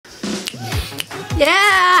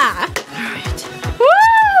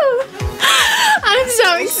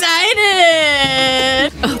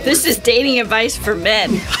This is dating advice for men.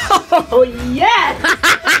 Oh, yes!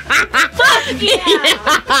 Fuck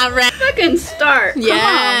yeah! Right. Fucking start.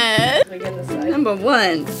 Yes. Number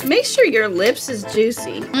 1, make sure your lips is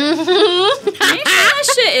juicy. Mm-hmm. Make sure that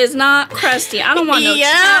shit is not crusty. I don't want no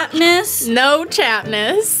chapness. No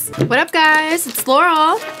chapness. What up, guys? It's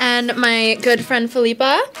Laurel and my good friend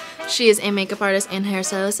Felipa. She is a makeup artist and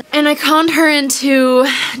hairstylist, and I conned her into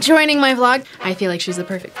joining my vlog. I feel like she's the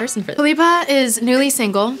perfect person for this. Felipa is newly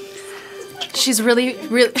single. She's really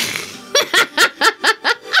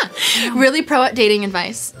really pro at dating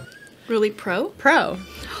advice. Really pro? Pro.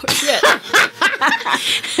 Oh, shit.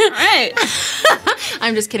 Alright.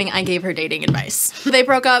 I'm just kidding, I gave her dating advice. They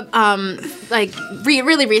broke up, like,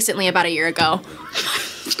 really recently, about a year ago.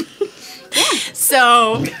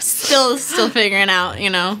 So, still figuring out, you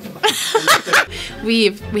know.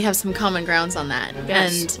 we have some common grounds on that.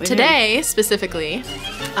 Yes, and today, specifically,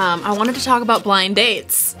 I wanted to talk about blind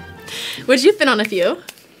dates. Which you've been on a few,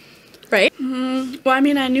 right? Well, I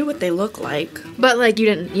mean, I knew what they look like. But, like, you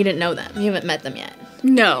didn't know them. You haven't met them yet.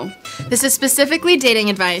 No. This is specifically dating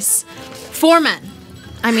advice for men.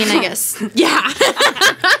 I mean, I guess. Yeah.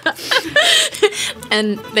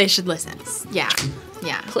 And they should listen. Yeah.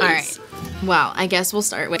 Yeah. Please. All right. Well, I guess we'll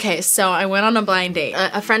start with. Okay, so I went on a blind date.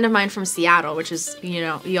 A friend of mine from Seattle, which is, you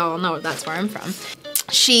know, y'all know that's where I'm from.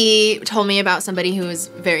 She told me about somebody who was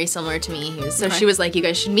very similar to me. She was like, you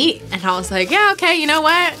guys should meet. And I was like, yeah, okay, you know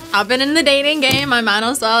what? I've been in the dating game. I might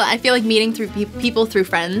as well. I feel like meeting through people through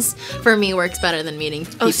friends for me works better than meeting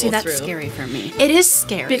people through. Oh, see, that's scary for me. It is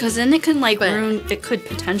scary. Because then it can like it could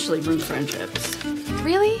potentially ruin friendships.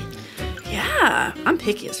 Really? Yeah, I'm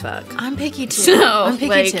picky as fuck. I'm picky too. So, I'm picky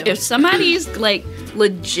like, too. if somebody's like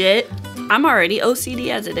legit, I'm already OCD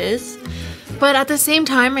as it is. But at the same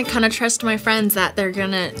time, I kind of trust my friends that they're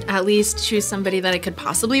gonna at least choose somebody that I could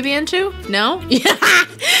possibly be into. No? Yeah.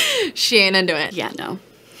 She ain't into it. Yeah, no.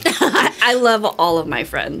 I love all of my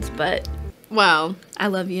friends, but well, I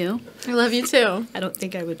love you. I love you too. I don't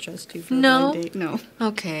think I would trust you for a blind date. No.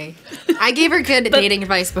 Okay. I gave her good dating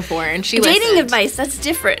advice before, and she listened. Dating advice, that's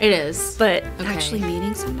different. It is. But actually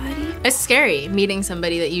meeting somebody? It's scary, meeting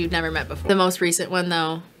somebody that you've never met before. The most recent one,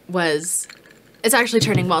 though, was... It's actually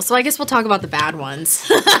turning well, so I guess we'll talk about the bad ones.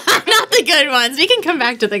 Not the good ones. We can come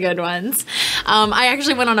back to the good ones. I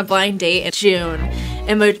actually went on a blind date in June,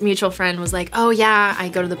 and my mutual friend was like, oh yeah, I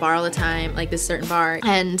go to the bar all the time, like this certain bar,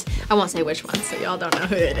 and I won't say which one, so y'all don't know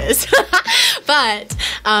who it is. But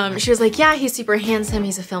she was like, yeah, he's super handsome,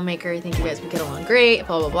 he's a filmmaker, I think you guys would get along great,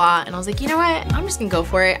 blah, blah, blah. And I was like, you know what, I'm just gonna go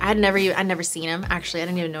for it. I'd never seen him, actually, I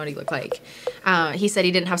didn't even know what he looked like. He said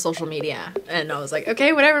he didn't have social media, and I was like,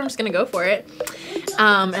 okay, whatever, I'm just gonna go for it.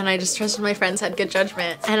 And I just trusted my friends, had good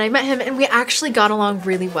judgment. And I met him, and we actually got along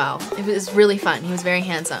really well. It was really fun. He was very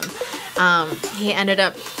handsome. He ended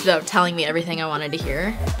up, though, telling me everything I wanted to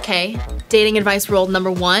hear. Okay, dating advice rule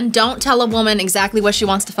number 1, don't tell a woman exactly what she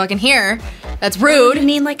wants to fucking hear. That's rude. You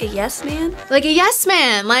mean like a yes man? Like a yes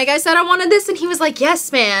man. Like I said I wanted this, and he was like,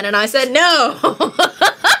 yes man. And I said, no.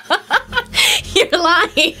 You're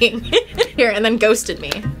lying. Here, and then ghosted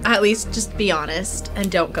me. At least just be honest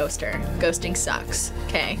and don't ghost her. Ghosting sucks,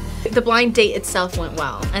 okay? The blind date itself went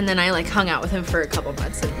well, and then I like hung out with him for a couple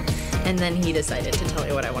months, and then he decided to tell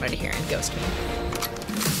me what I wanted to hear and ghost me.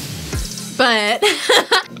 But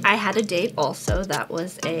I had a date also that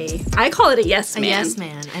was I call it a yes man. A yes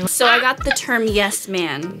man. So I got the term yes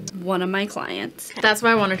man, one of my clients. That's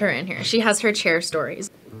why I wanted her in here. She has her chair stories.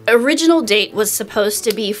 Original date was supposed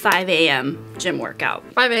to be 5 a.m. gym workout.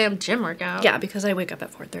 5 a.m. gym workout? Yeah, because I wake up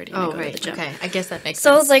at 4:30 and I go to the gym. Okay, I guess that makes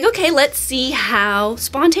sense. So I was like, okay, let's see how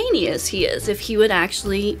spontaneous he is, if he would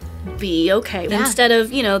actually be okay. Yeah. Instead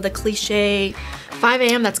of, you know, the cliche. 5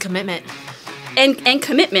 a.m., that's commitment. And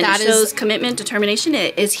commitment. That shows commitment, determination.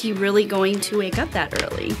 Is he really going to wake up that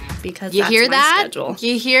early? Because you that's hear my that? schedule.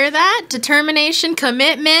 You hear that? Determination,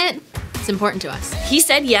 commitment. It's important to us. He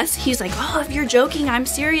said yes. He's like, oh, if you're joking, I'm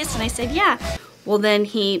serious. And I said, yeah. Well, then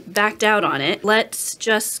he backed out on it. Let's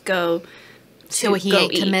just go So he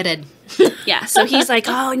ain't committed. Yeah, so he's like,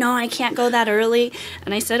 oh, no, I can't go that early.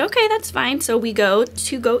 And I said, okay, that's fine. So we go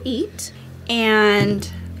eat.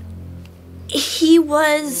 And he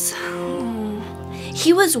was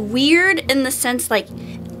weird in the sense, like,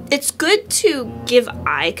 it's good to give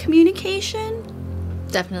eye communication.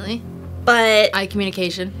 Definitely. But eye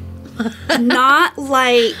communication. Not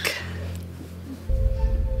like...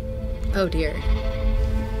 Oh dear.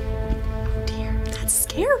 Oh dear. That's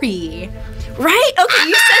scary. Right? Okay,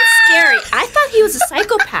 you said scary. I thought he was a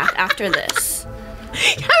psychopath after this.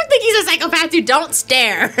 I don't think he's a psychopaths who don't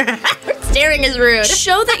stare. Staring is rude.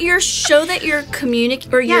 Show that you're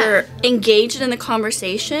you're engaged in the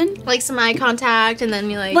conversation. Like some eye contact, and then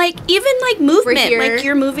you like even like movement, here. like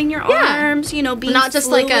you're moving your arms, you know, being not just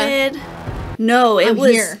fluid. like a. No, it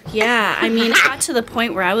was here. Yeah. I mean, it got to the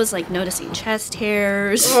point where I was like noticing chest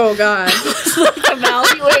hairs. Oh God. Like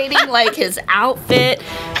evaluating like his outfit,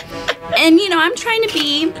 and you know, I'm trying to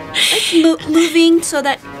be like moving so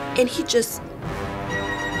that, and he just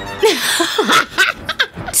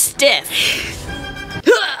stiff.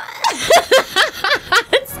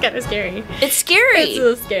 It's kind of scary. It's scary. It's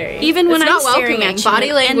so scary. Even when it's I'm not staring welcoming. at you.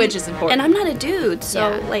 Body language is important. And I'm not a dude,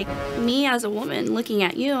 so Yeah. like me as a woman looking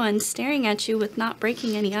at you and staring at you with not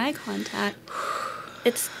breaking any eye contact,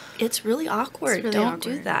 it's really awkward. It's really Don't awkward.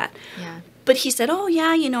 do that. Yeah. But he said, "Oh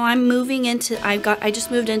yeah, you know, I just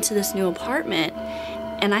moved into this new apartment,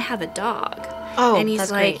 and I have a dog." Oh, and he's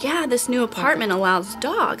that's like, great. "Yeah, this new apartment allows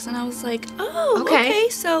dogs." And I was like, "Oh, okay.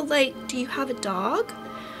 So like, do you have a dog?"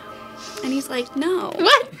 And he's like, "No."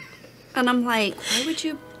 What? And I'm like, "Why would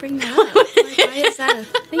you bring that up? Like, why is that a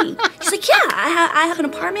thing?" He's like, "Yeah, I have an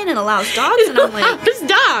apartment and allows dogs." And I'm like, There's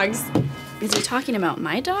dogs. "Is he talking about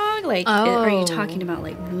my dog? Like, Oh. are you talking about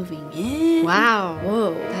like moving in?" Wow.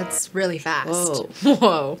 Whoa. That's really fast. Whoa.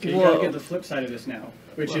 Whoa. Okay, you gotta get the flip side of this now,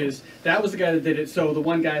 which is that was the guy that did it. So the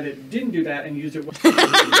one guy that didn't do that and used it. I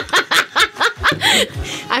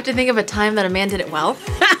have to think of a time that a man did it well.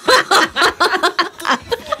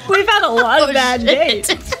 We've had a lot of bad dates.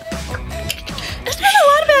 There's been a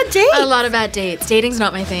lot of bad dates. A lot of bad dates. Dating's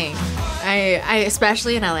not my thing. I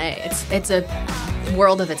especially in LA. It's a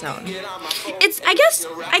world of its own. It's I guess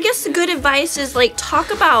the good advice is like talk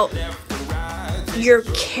about your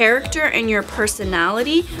character and your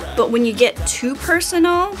personality, but when you get too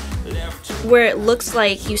personal, where it looks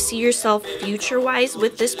like you see yourself future-wise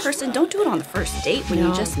with this person, don't do it on the first date when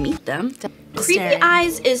you just meet them. Creepy Staring.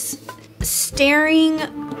 eyes is staring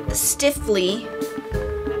stiffly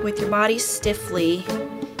with your body stiffly,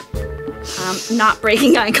 not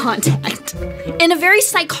breaking eye contact in a very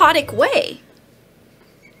psychotic way.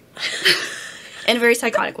 In a very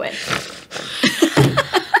psychotic way.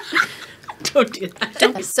 Don't do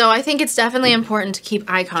that. So I think it's definitely important to keep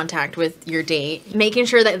eye contact with your date, making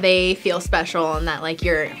sure that they feel special and that like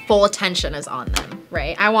your full attention is on them,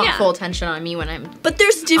 right? I want Yeah. full attention on me when I'm. But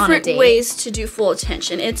there's different date. ways to do full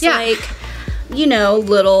attention. It's Yeah. like, you know,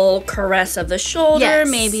 little caress of the shoulder, Yes.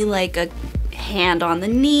 maybe like a hand on the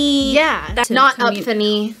knee. Yeah, That's not up the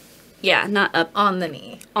knee, Yeah, not up on the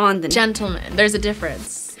knee. on the knee. Gentlemen, there's a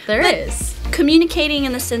difference. There But is. Communicating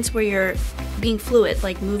in the sense where you're being fluid,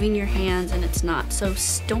 like moving your hands, and it's not. So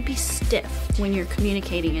don't be stiff when you're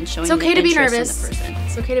communicating and showing. It's okay the to be interest in nervous. the person.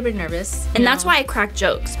 It's okay to be nervous. And that's why I crack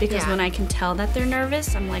jokes, because Yeah. when I can tell that they're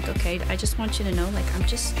nervous, I'm like, okay, I just want you to know, like, I'm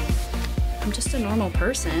just a normal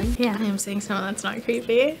person. Yeah, I'm saying something that's not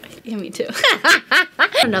creepy. Yeah, me too.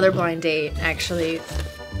 Another blind date, actually.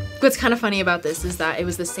 What's kind of funny about this is that it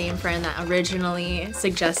was the same friend that originally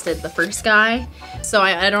suggested the first guy. So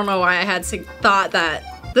I don't know why I had thought that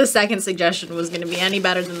the second suggestion was going to be any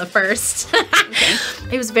better than the first.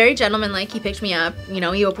 Okay. It was very gentlemanlike. He picked me up, you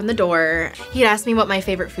know, he opened the door. He'd asked me what my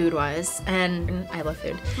favorite food was, and I love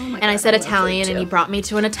food. Oh my and I God, said I love Italian, food and he too. brought me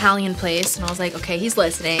to an Italian place, and I was like, okay, he's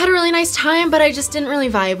listening. Had a really nice time, but I just didn't really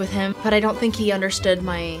vibe with him. But I don't think he understood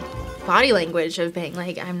my body language of being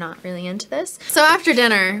like, I'm not really into this. So after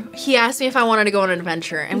dinner, he asked me if I wanted to go on an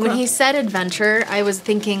adventure. And when he said adventure, I was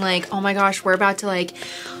thinking like, oh my gosh, we're about to like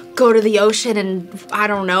go to the ocean and I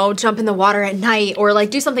don't know, jump in the water at night or like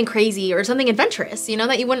do something crazy or something adventurous, you know,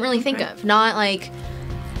 that you wouldn't really think of. Not like,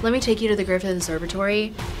 let me take you to the Griffith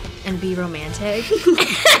Observatory and be romantic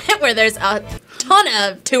where there's a ton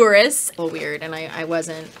of tourists. A little weird, and I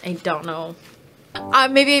don't know.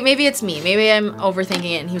 Maybe it's me. Maybe I'm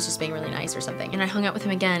overthinking it and he was just being really nice or something. And I hung out with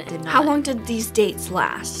him again. Did not. How long did these dates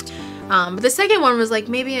last? But the second one was like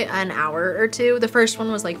maybe an hour or two. The first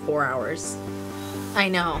one was like 4 hours. I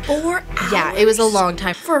know. 4 hours? Yeah, it was a long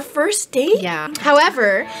time. For a first date? Yeah.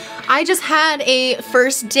 However, I just had a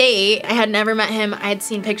first date. I had never met him. I had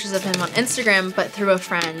seen pictures of him on Instagram, but through a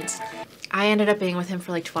friend. I ended up being with him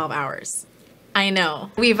for like 12 hours. I know.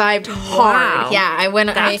 We vibed hard. Wow. Yeah, I went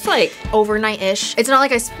That's like overnight-ish. It's not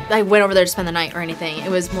like I went over there to spend the night or anything. It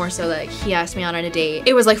was more so like he asked me out on a date.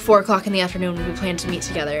 It was like 4 o'clock in the afternoon. We planned to meet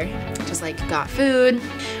together. Just like got food.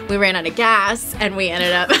 We ran out of gas and we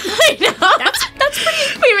ended up, I know. that's That's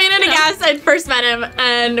pretty. We ran into gas. I first met him,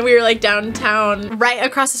 and we were like downtown, right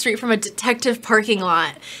across the street from a detective parking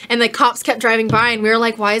lot. And the cops kept driving by, and we were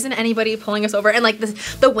like, "Why isn't anybody pulling us over?" And like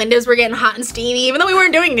the windows were getting hot and steamy, even though we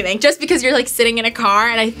weren't doing anything, just because you're like sitting in a car.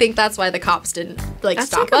 And I think that's why the cops didn't like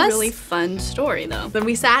stop us. That's like a really fun story, though. Then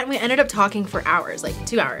we sat and we ended up talking for hours, like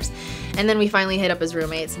 2 hours, and then we finally hit up his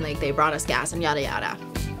roommates, and like they brought us gas and yada yada.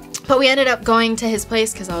 But we ended up going to his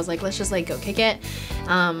place because I was like, let's just like go kick it.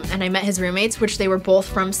 And I met his roommates, which they were both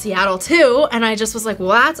from Seattle too. And I just was like, well,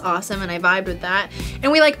 that's awesome. And I vibed with that.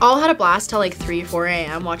 And we like all had a blast till like 3, 4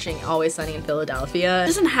 a.m. watching Always Sunny in Philadelphia. It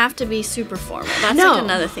doesn't have to be super formal. That's like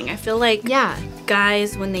another thing. I feel like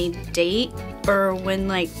guys, when they date or when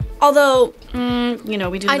like, although, you know,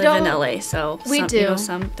 we do live in LA, so we do. You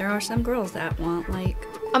know, there are some girls that want like,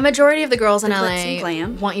 a majority of the girls in LA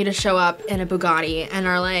glam. Want you to show up in a Bugatti and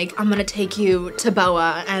are like, I'm gonna take you to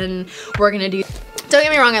Boa and we're gonna do. Don't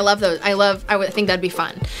get me wrong, I love those. I would think that'd be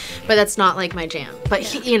fun, but that's not like my jam.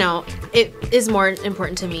 But you know, it is more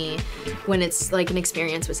important to me when it's like an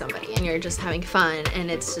experience with somebody and you're just having fun and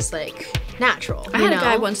it's just like natural. I had a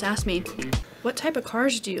guy once ask me, what type of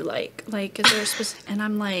cars do you like? Like, is there a specific, and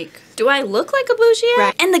I'm like, do I look like a bougie?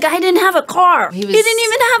 Right. And the guy didn't have a car. He didn't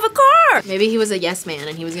even have a car. Maybe he was a yes man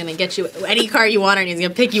and he was gonna get you any car you wanted and he's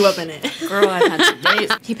gonna pick you up in it. Girl, I've had some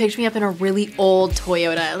days. He picked me up in a really old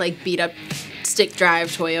Toyota, like beat up stick drive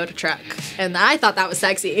Toyota truck, and I thought that was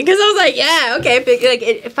sexy because I was like, yeah, okay, like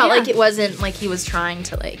it felt like it wasn't like he was trying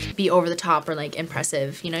to like be over the top or like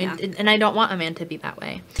impressive, you know. And I don't want a man to be that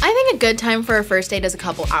way. I think a good time for a first date is a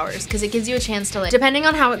couple hours because it gives you a chance to like, depending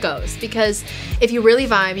on how it goes, because if you really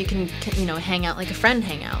vibe, you can you know, hang out like a friend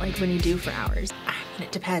hang out, like when you do for hours. I mean,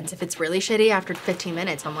 it depends. If it's really shitty after 15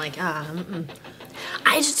 minutes, I'm like, I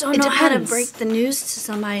just don't know how to break the news to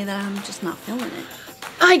somebody that I'm just not feeling it.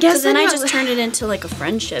 I guess then I just turned it into like a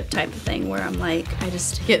friendship type of thing where I'm like, I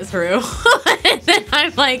just get through. And then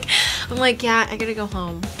I'm like, yeah, I gotta go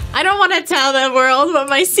home. I don't want to tell the world what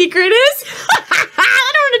my secret is.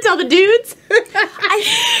 I don't want to tell the dudes.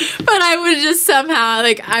 But I would just somehow,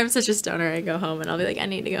 like, I'm such a stoner. I go home and I'll be like, I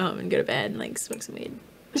need to go home and go to bed and like smoke some weed.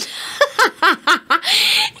 It's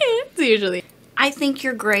usually. I think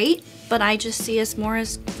you're great, but I just see us more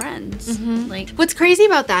as friends. Like, what's crazy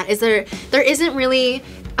about that is there isn't really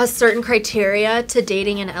a certain criteria to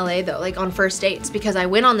dating in LA though, like on first dates, because I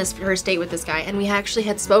went on this first date with this guy and we actually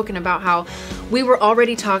had spoken about how we were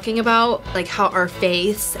already talking about like how our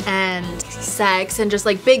faiths and sex and just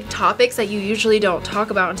like big topics that you usually don't talk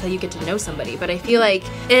about until you get to know somebody. But I feel like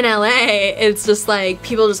in LA, it's just like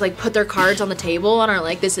people just like put their cards on the table and are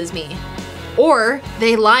like, this is me. Or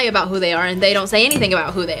they lie about who they are and they don't say anything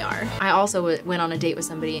about who they are. I also went on a date with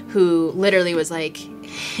somebody who literally was like,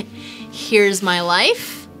 here's my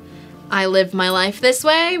life. I live my life this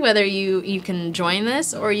way, whether you can join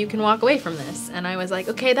this or you can walk away from this. And I was like,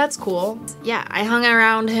 okay, that's cool. Yeah, I hung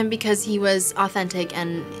around him because he was authentic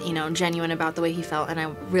and, you know, genuine about the way he felt. And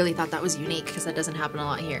I really thought that was unique because that doesn't happen a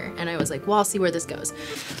lot here. And I was like, well, I'll see where this goes.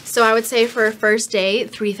 So I would say for a first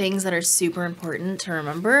date, 3 things that are super important to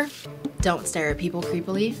remember. Don't stare at people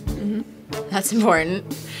creepily. That's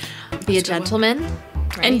important. Be a gentleman.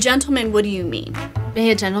 Right? And gentleman, what do you mean?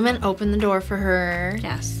 Be a gentleman, open the door for her.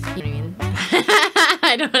 Yes. You know what I mean?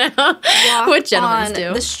 I don't know what gentlemen do.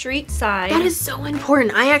 On the street side. That is so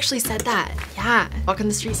important. I actually said that. Yeah. Walk on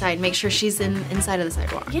the street side. Make sure she's inside of the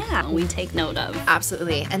sidewalk. Yeah, we take note of.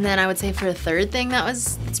 Absolutely. And then I would say for the third thing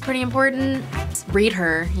that's pretty important, read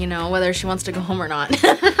her, you know, whether she wants to go home or not.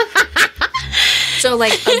 So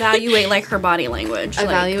like evaluate like her body language.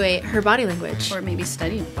 Evaluate her body language. Or maybe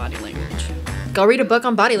study body language. Go read a book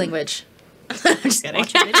on body language. I'm just kidding.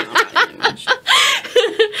 Watch a video on body language.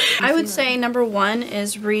 I would say number 1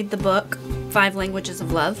 is read the book 5 Languages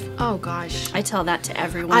of Love. Oh gosh. I tell that to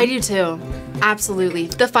everyone. I do too. Absolutely.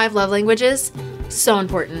 The 5 love languages, so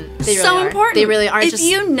important. They really are. Important. They really are. If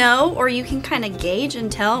you know, or you can kind of gauge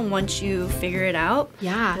and tell once you figure it out.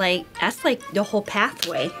 Yeah. Like, that's like the whole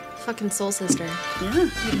pathway. Fucking soul sister. Yeah.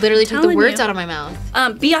 You literally took the words out of my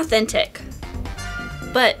mouth. Be authentic.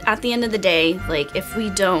 But at the end of the day, like, if we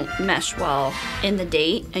don't mesh well in the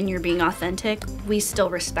date and you're being authentic, we still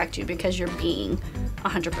respect you because you're being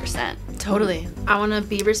 100%. Totally. I want to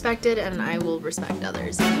be respected and I will respect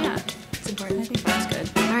others. Yeah. It's important. I think that's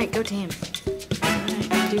good. All right, go team. All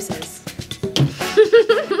right, deuces.